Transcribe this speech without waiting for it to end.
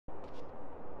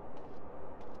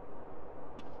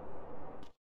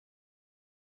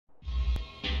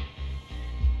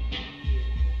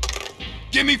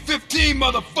Give me 15,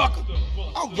 motherfucker.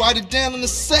 I'll write it down in a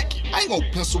second. I ain't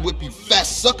gonna pencil whip you, fat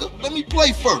sucker. Let me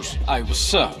play first. Hey,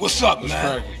 what's up? What's up,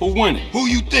 man? Who winning? Who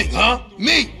you think, huh?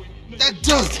 Me. That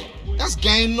does it. That's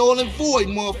game null and void,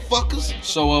 motherfuckers.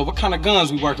 So, what kind of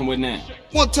guns we working with now?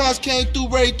 One times came through,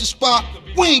 raided the spot.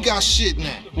 We ain't got shit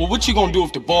now. Well, what you gonna do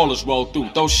if the ballers roll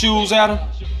through? Throw shoes at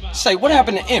them? Say, what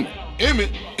happened to Emmett?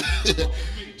 Emmett?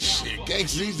 Shit,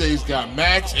 gangsters these days got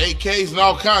Macs, AKs, and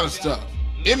all kind of stuff.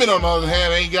 Emmett, on the other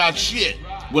hand, ain't got shit.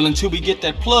 Well, until we get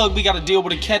that plug, we gotta deal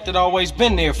with a cat that always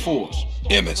been there for us.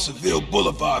 Emmett, Seville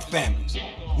Boulevard families.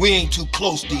 We ain't too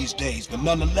close these days, but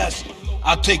nonetheless,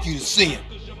 I'll take you to see him.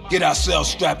 Get ourselves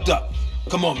strapped up.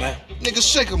 Come on, man. Nigga,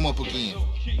 shake him up again.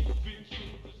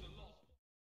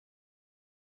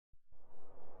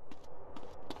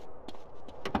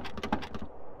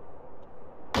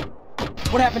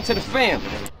 What happened to the family?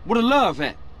 Where the love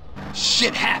at?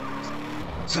 Shit happens.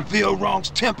 Seville wrongs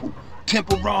Temple,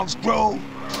 Temple wrongs Grove.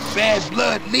 Bad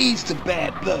blood leads to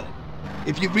bad blood.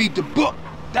 If you read the book,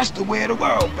 that's the way of the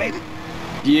world, baby.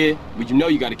 Yeah, but you know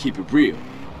you gotta keep it real.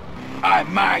 I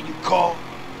admire you, Carl.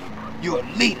 You're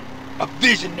a leader, a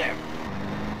visionary.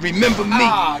 Remember me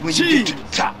when you get to the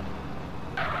top.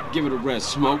 Give it a rest,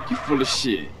 Smoke. You full of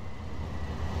shit.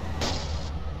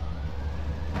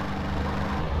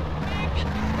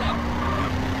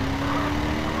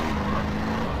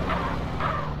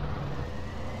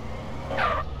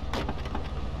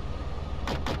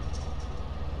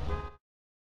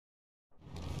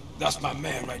 That's my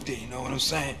man right there, you know what I'm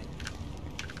saying?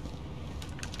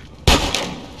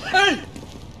 Hey!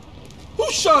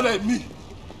 Who shot at me?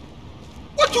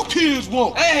 What you kids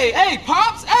want? Hey,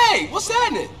 Pops! Hey, what's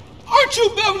happening? Aren't you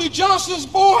Beverly Johnson's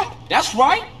boy? That's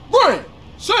right. Brian,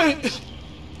 say,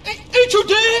 ain't you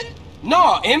dead?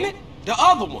 No, Emmett. The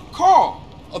other one, Carl.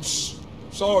 I'm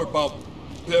sorry about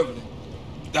Beverly.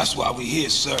 That's why we're here,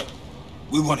 sir.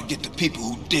 We want to get the people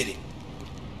who did it.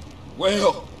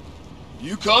 Well,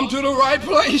 you come to the right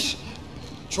place.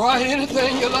 Try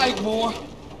anything you like, boy.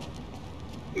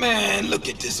 Man, look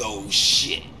at this old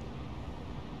shit.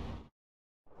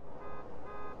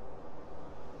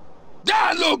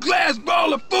 Die, little glass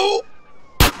baller, fool!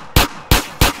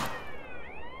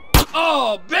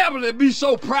 Oh, Beverly be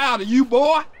so proud of you,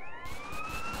 boy.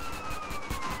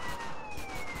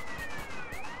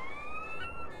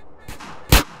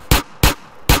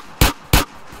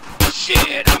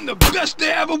 Shit, I'm the best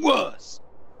there ever was.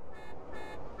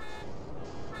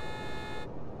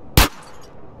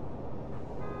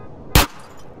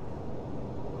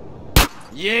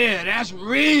 Yeah, that's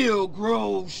real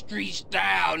Grove Street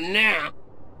style now.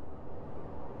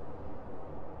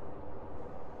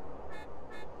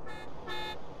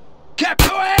 Cap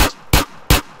your ass?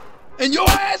 And your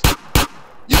ass?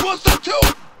 You want some too?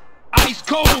 Ice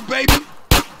cold, baby.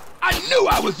 I knew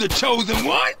I was the chosen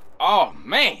one. Oh,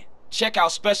 man. Check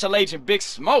out Special Agent Big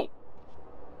Smoke.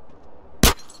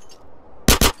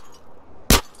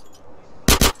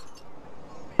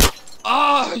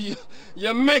 Oh,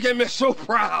 you're making me so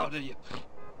proud of you.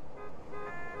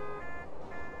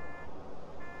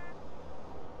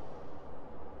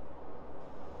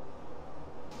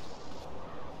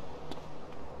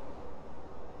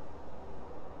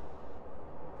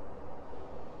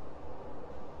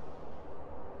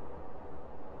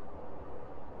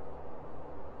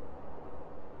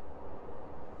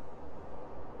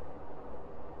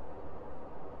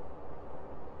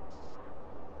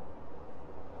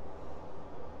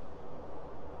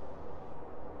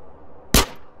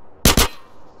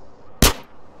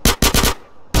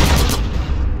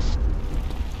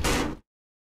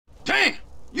 Damn,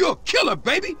 you're a killer,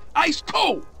 baby. Ice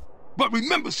cold. But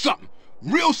remember something.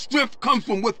 Real strength comes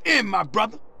from within, my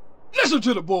brother. Listen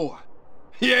to the boy.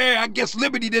 Yeah, I guess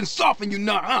liberty didn't soften you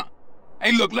none, huh?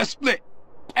 Hey, look, let's split.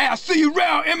 Hey, I'll see you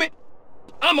around, Emmett.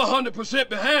 I'm 100%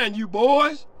 behind you,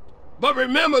 boys. But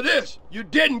remember this, you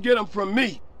didn't get them from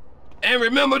me. And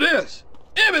remember this,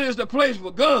 Emmett is the place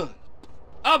for guns.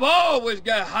 I've always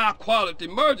got high-quality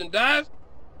merchandise,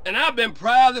 and I've been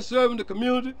proudly serving the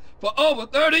community for over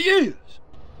 30 years.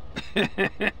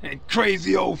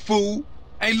 Crazy old fool.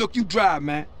 Hey, look, you drive,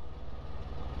 man.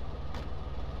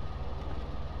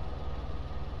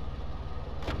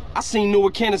 I seen newer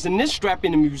cannons in this strap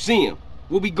in the museum.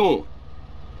 Where we going?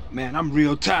 Man, I'm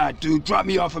real tired, dude. Drop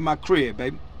me off at my crib,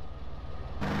 baby.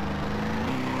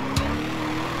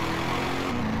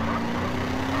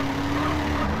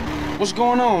 What's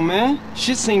going on, man?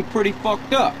 Shit seemed pretty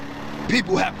fucked up.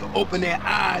 People have to open their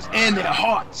eyes and their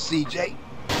hearts, CJ.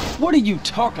 What are you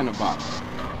talking about?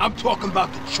 I'm talking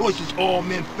about the choices all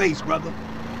men face, brother.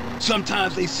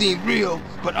 Sometimes they seem real,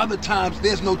 but other times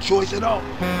there's no choice at all.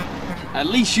 At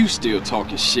least you still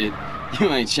talking shit. You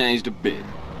ain't changed a bit.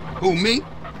 Who, me?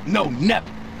 No, never.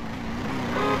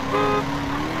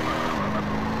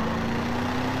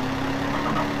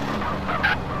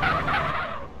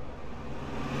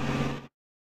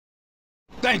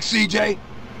 Thanks, CJ.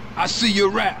 I see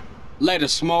you around. Later,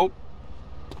 Smoke.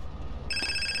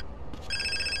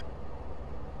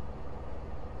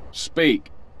 Speak.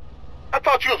 I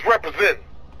thought you was representing.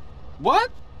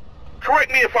 What?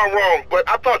 Correct me if I'm wrong, but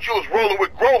I thought you was rolling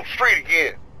with Grove Street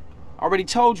again. Already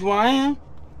told you I am.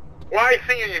 Well, I ain't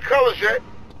seen you in your colors yet.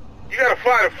 You gotta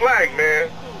fly the flag, man.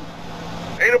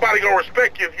 Ain't nobody gonna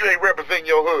respect you if you ain't representing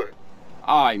your hood.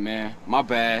 Alright, man. My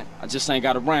bad. I just ain't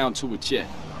got around to it yet.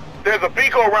 There's a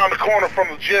Beagle around the corner from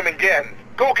the gym in Gatton.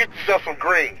 Go get yourself some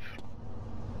greens.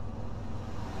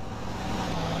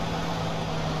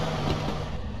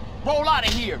 Roll out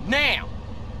of here, now!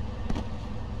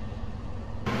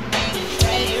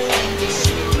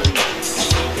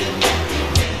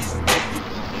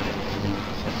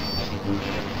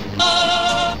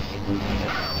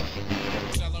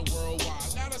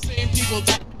 Worldwide. Now the same people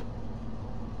that